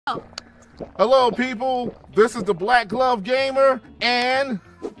Hello, people. This is the Black Glove Gamer and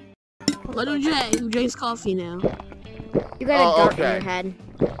Little J, who drinks coffee now. You got a dart in your head.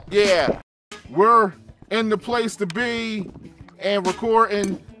 Yeah, we're in the place to be and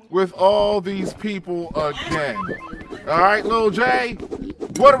recording with all these people again. All right, Lil J,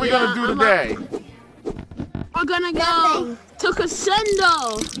 what are we gonna do today? We're gonna go to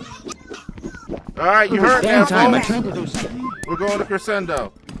Crescendo. All right, you heard that, folks. We're going to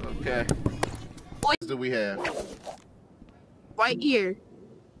Crescendo. Okay. What do we have? Right here.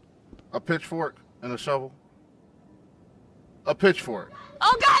 A pitchfork and a shovel. A pitchfork.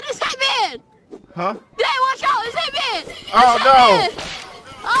 Oh God, it's Hitman! Huh? Dang, watch out! It's Hitman! Oh no!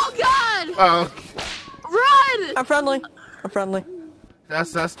 Oh God! Run! I'm friendly. I'm friendly.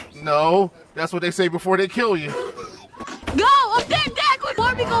 That's what they say before they kill you. Go! I'm dead,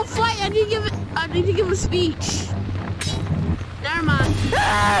 before we go fight, I need to give a speech. Never mind. He's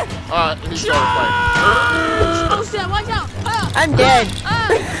going to fight. Oh shit, watch out! I'm dead.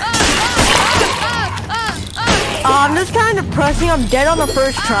 I'm just kind of pressing. I'm dead on the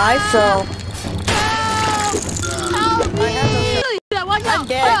first try, so. Help me! Watch out! I'm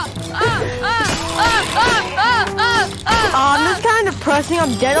dead. I'm just kind of pressing.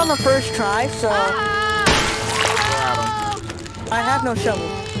 I'm dead on the first try, so. I have no shovel.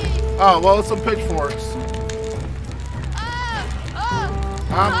 Oh, well, it's some pitchforks.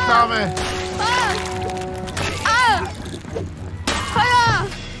 I'm coming.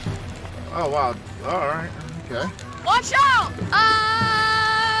 Oh, wow. All right. Okay. Watch out!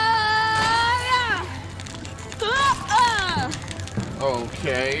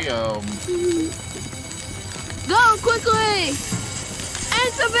 Okay, Go quickly!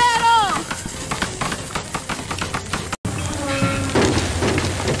 Enter battle!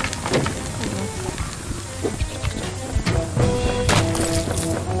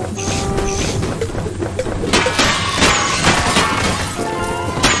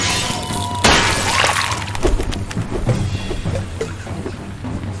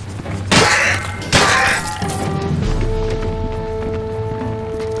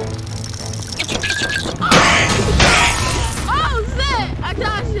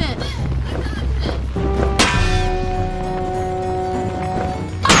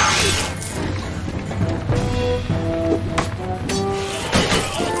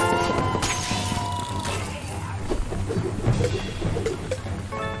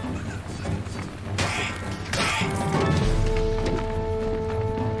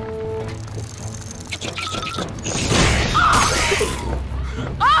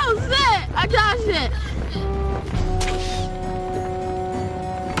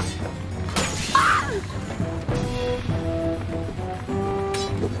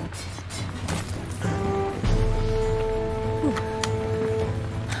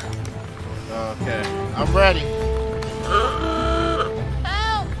 okay. I'm ready.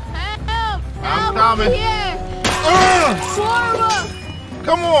 Help! I'm coming. Here!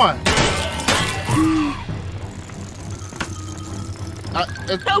 Come on!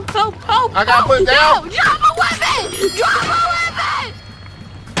 Help! I gotta put it down. Drop a weapon! Drop a weapon!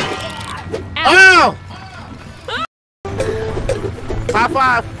 Ow! High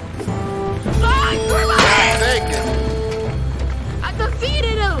five! Thank you. I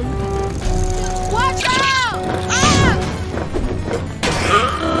defeated him! Watch out!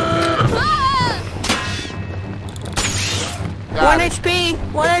 One HP!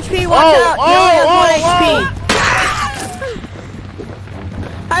 1 HP! Watch out! He only has 1 HP!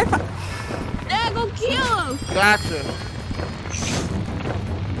 Dad, go kill him! Gotcha.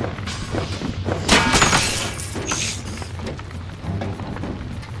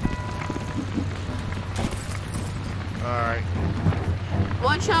 Alright.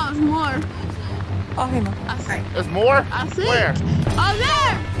 Watch out, there's more. Oh, hey, no. There's more? I see. Where? Oh,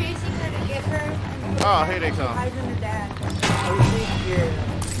 there! Chasing her to get her. Oh, here they come.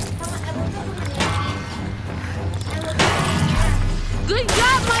 Good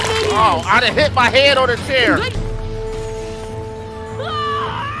job, my minions! Oh, I done hit my head on the chair. Good.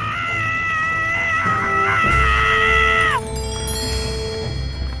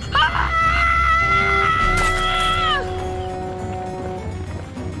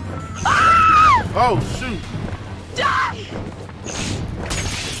 Oh, shoot. Die!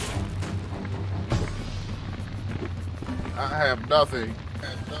 I have nothing.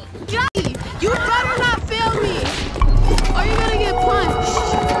 Johnny, you better not fail me, or you're gonna get punched.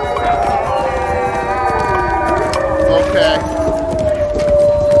 Okay.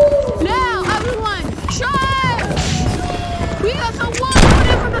 Now, everyone, charge! We got some war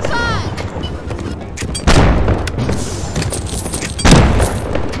coming from the side.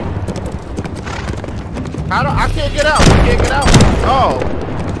 How do I can't get out? We can't get out. Oh.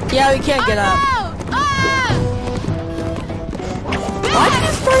 Yeah, we can't get out. Why did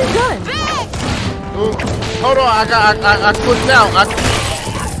you start your gun? Ooh. Hold on, I clicked out.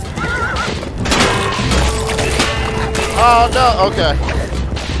 Oh no, okay.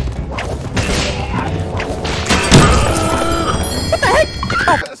 What the heck?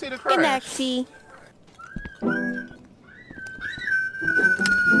 Oh, I see the crash. Maxie.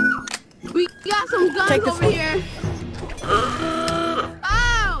 We got some guns Take this over one. here.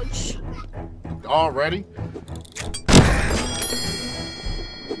 Ouch! Already?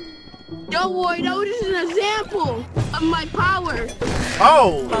 Don't worry, that was just an example of my power.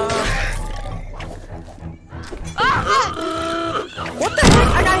 Oh! What the heck?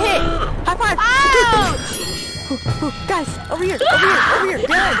 I got hit. High five. Ouch! Guys, over here. Behind.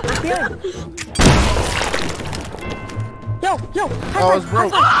 Yo, high Oh, five. it's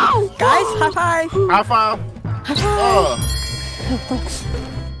broke. Oh! Guys, high five. High five. Oh.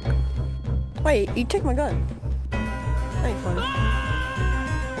 Wait, you took my gun. That ain't funny.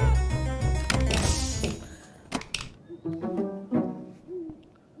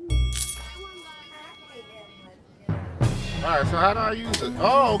 Alright, so how do I use it?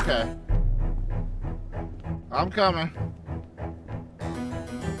 Oh, okay. I'm coming.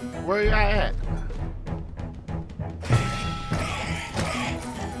 Where y'all at?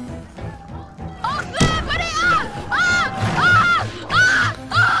 Oh, snap! Buddy!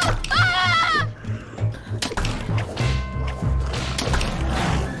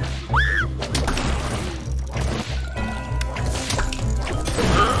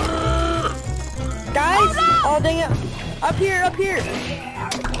 Guys, oh dang it. Up here.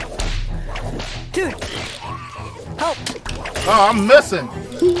 Dude. Help. Oh, I'm missing.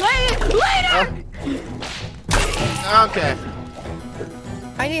 Later! Okay.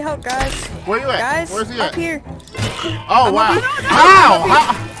 I need help, guys. Where you at? Guys, Where's he up at? here. Oh, wow. How?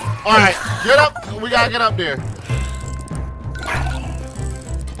 Alright, get up. We gotta get up there.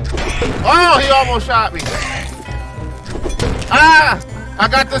 Oh, he almost shot me. Ah! I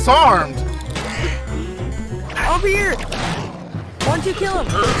got disarmed. Over here. Why don't you kill him?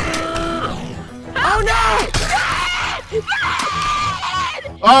 Oh no!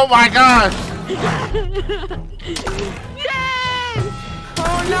 Oh my gosh.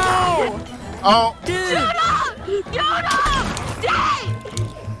 Oh no! Oh. Dude!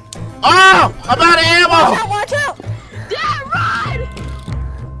 Oh! I'm out of ammo! Watch out! Dad, run!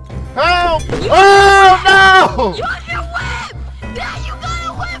 Help! Oh no! Use your whip! Dad, you got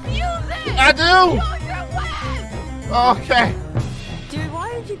a whip! Use it! I do! Use your whip! Okay. Dude, why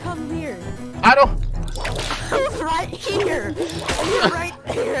did you come here? I don't... I was right here! You're right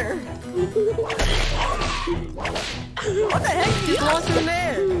there! What the heck? Just lost him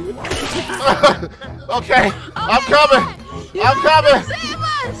there! Okay, I'm coming! I'm coming! Save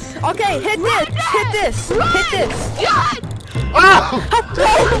us! Okay, hit this! Hit this! Hit this! God! Oh!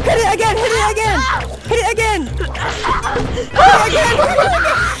 Hit it again! Hit it again! Hit it again!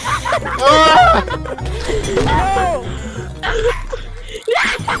 No!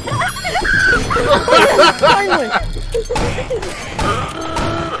 Finally!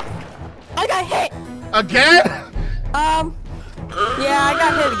 I got hit! Again? Yeah, I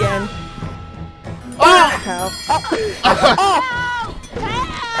got hit again. Oh!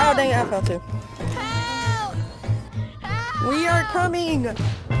 Oh, dang it, I fell too. We are coming!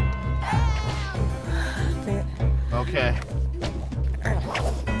 Dang it. Okay.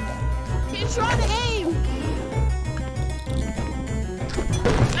 He's trying to aim!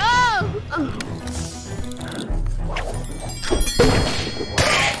 No!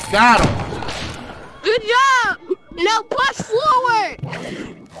 Got him! Good job! Now push forward!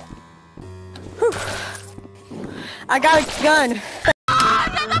 I got a gun. To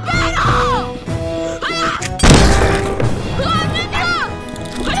the battle!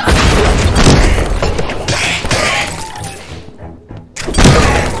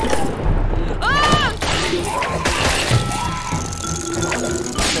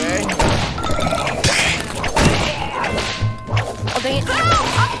 Okay. Oh, dang it.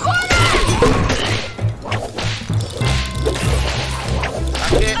 I'm cornered! I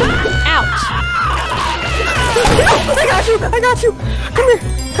can't... Ouch! I got you! Come here!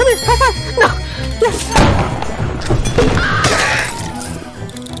 High five! No! Yes!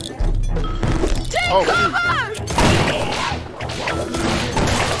 Oh,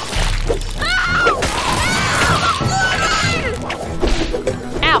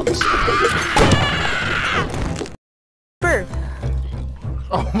 Ouch! Bird.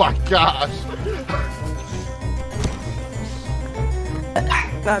 oh my gosh.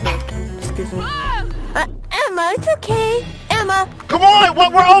 Excuse me. Emma, it's okay. Emma. Come on,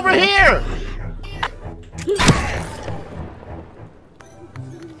 we're over here.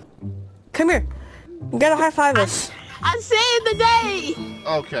 Come here. You gotta high five us. I saved the day.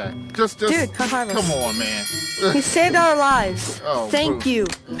 Okay, just Dude, high five us. come on, man. He saved our lives. Oh, thank you.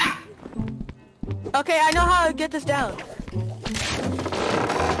 Okay, I know how to get this down.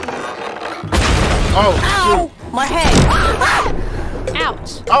 Oh, ow! shoot. My head.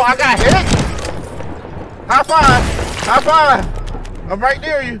 Ouch. Oh, I got hit. High five. High five. I'm right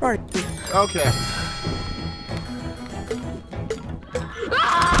near you. Alright. Okay.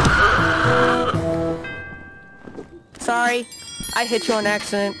 Sorry, I hit you on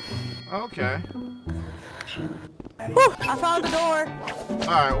accident. Okay. Whew, I found the door.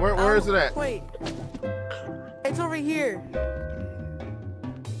 All right, where is it at? Wait. It's over here.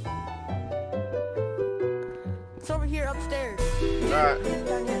 It's over here upstairs. All right.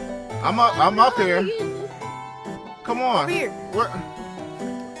 Down here. I'm up here. Come on. Over here. Where?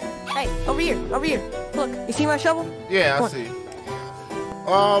 Hey, over here. Over here. Look, you see my shovel? Yeah, I see.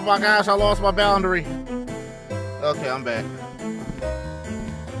 Oh my gosh, I lost my boundary. Okay, I'm back.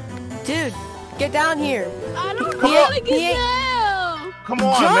 Dude, get down here. I don't Come know on. how to get down. Come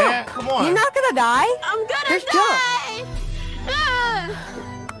on, Jump. man. Come on. You're not gonna die. I'm gonna Just die.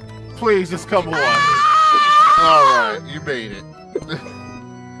 Please, just come on. Ah! All right, you made it.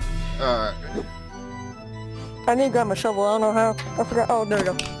 All right. I need to grab my shovel. I don't know how. I forgot. Oh, there we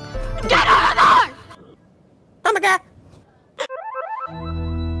go. Get out of the door. Oh my god.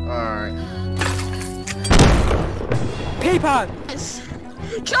 All right. Peapod.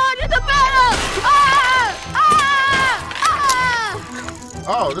 Charge at the battle. Ah! Ah! Ah!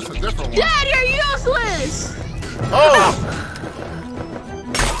 Oh, this is a different one. Dad, you're useless. Oh!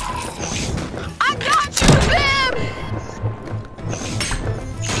 I got you, Bim.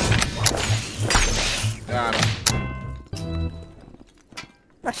 Got him.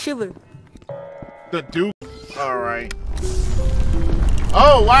 My shiver. The Duke. All right.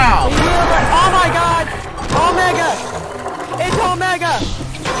 Oh wow! Oh my god! Omega! It's Omega!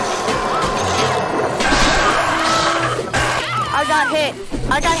 I got hit.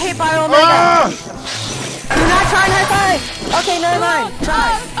 I got hit by Omega. Ah! Do not try and high five. Okay, never mind.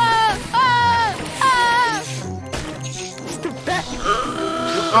 Try. Stupid.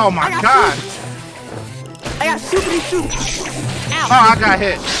 Oh my god! I got soupy soup. Oh, I got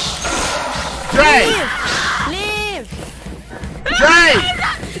hit. Jay! Leave. Jay!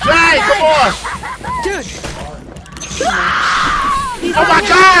 Jay, come on! Dude. Oh my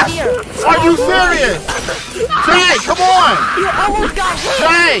god! Are you serious? Jay, come on! You almost got hit.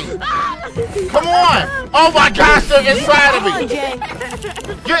 Jay! Come on! Oh my gosh, they're inside of Come on, me! Jay.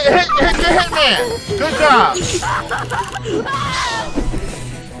 Get hit, man! Good job!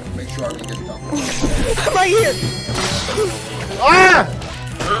 Make sure I can get done. Right here. Ah!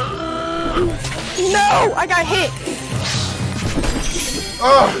 No, I got hit.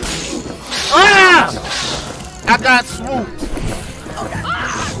 Oh! Ah! I got swooped.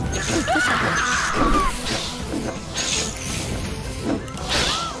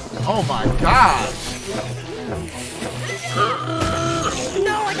 Oh my gosh!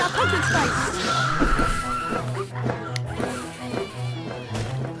 No, I got pumpkin spice.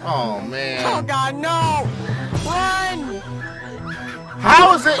 Oh man! Oh god, no! Run!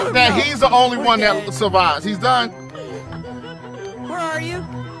 How is it that he's the only one that survives? He's done. Where are you?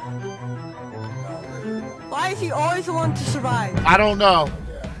 Why is he always the one to survive? I don't know.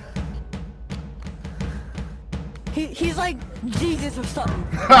 He's like Jesus or something.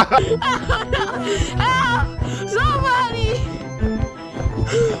 Help! Somebody!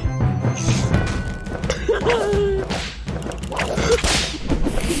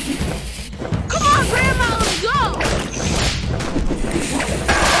 Come on, Grandma, let's go!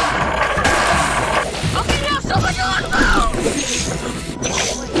 Okay, now someone on the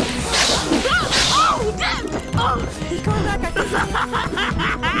Oh, damn! Oh! He's coming back.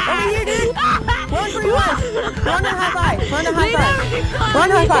 Over here, dude. Run for your life. Run and high five. Run and high five. Run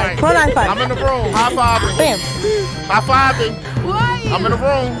high five. Run high five. I'm in the room. High fiving. Bam. High fiving. Where are you? I'm in the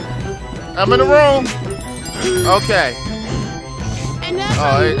room. I'm in the room. Okay. And that's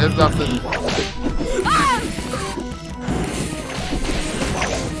Oh, it's nothing.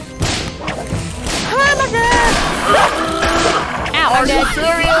 Oh my god. Ow, Are I'm you dead.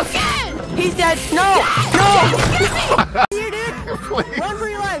 serious? He's dead. No. No. Here, dude. Please. Run for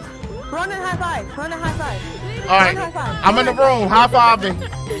your life. Run and high five. Run and high five. All right. Run high five. I'm in the room. High fiving.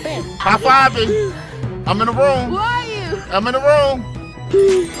 Bam. High fiving. I'm in the room. Where are you? I'm in the room.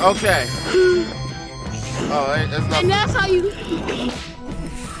 Okay. Oh, it's And nothing. that's how you.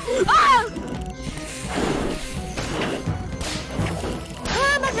 Ah!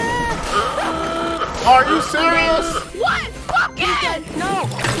 Are you serious? What? Fucking! No!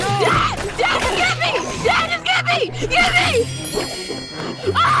 Dad! Dad, just get me! Dad, just get me! Get me!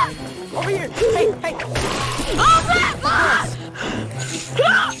 Ah! Over here! Hey! Oh, that! Ah!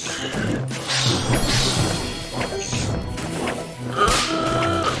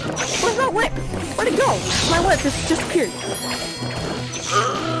 Where's my whip? Where'd it go? My whip just disappeared.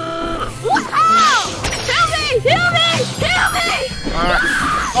 What? Oh! Help me! Help me! Help me!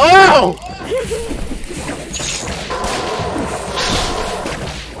 Oh!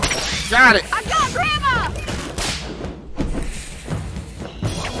 Got it. I got Grandma!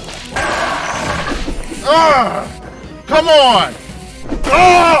 Come on!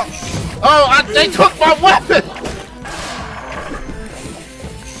 They took my weapon!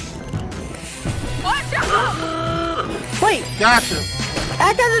 Watch out! Wait! Gotcha.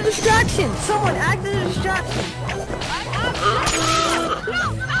 Act as a distraction! Someone act as a distraction!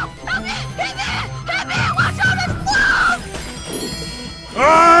 No! Help me! Hit me! Hit me! Watch out! It's blown!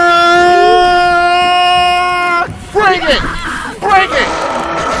 Bring it! Bring it!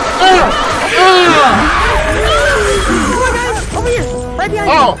 Come on, guys! Over here! Right behind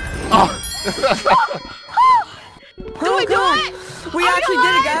you! Oh! Do we do it? We actually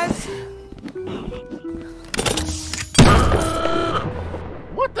did it, guys!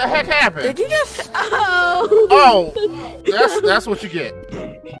 What the heck happened? Did you just... Oh! That's what you get.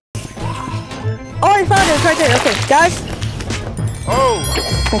 Oh, I found it! It's right there! Okay, guys! Oh!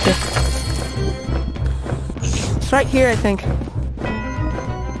 Okay. It's right here, I think.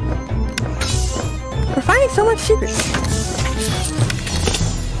 We're finding so much secrets.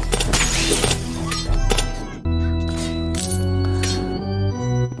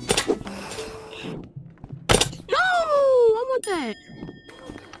 No! I want that.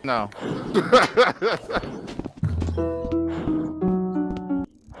 No.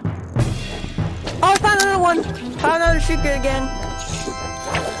 Oh, I found another one! Found another secret again.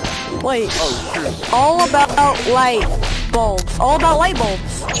 Wait. Oh, shoot. All about light bulbs. All about light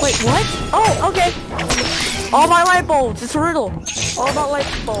bulbs. Wait, what? Oh, okay. All about light bulbs. It's a riddle. All about light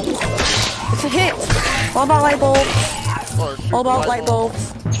bulbs. It's a hint. All about light bulbs. Oh, shoot, All about light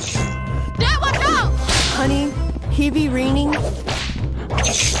bulbs. Dad, watch out! Honey, he be raining.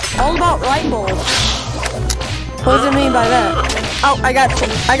 All about light bulbs. What does it mean by that? Oh, I got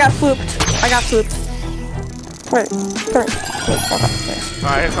flipped. I got flipped. Wait, turn.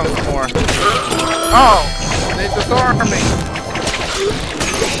 Alright, here comes some more. Oh! They disarmed me!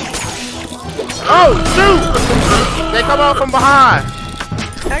 Oh, shoot! They come out from behind!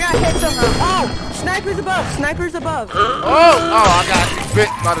 I got hit somehow. Oh! Snipers above! Snipers above! Oh! I got bit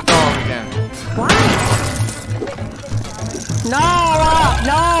by the dog again. What? No!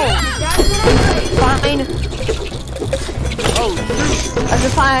 No! Fine. Oh, shoot! I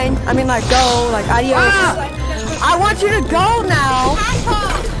said fine. I mean, like, go. Like, adios. I want you to go now!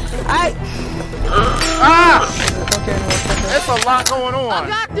 Okay, There's a lot going I on.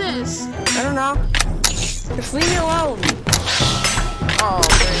 got this. I don't know. Just leave me alone. Oh,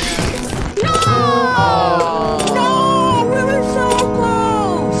 man. No!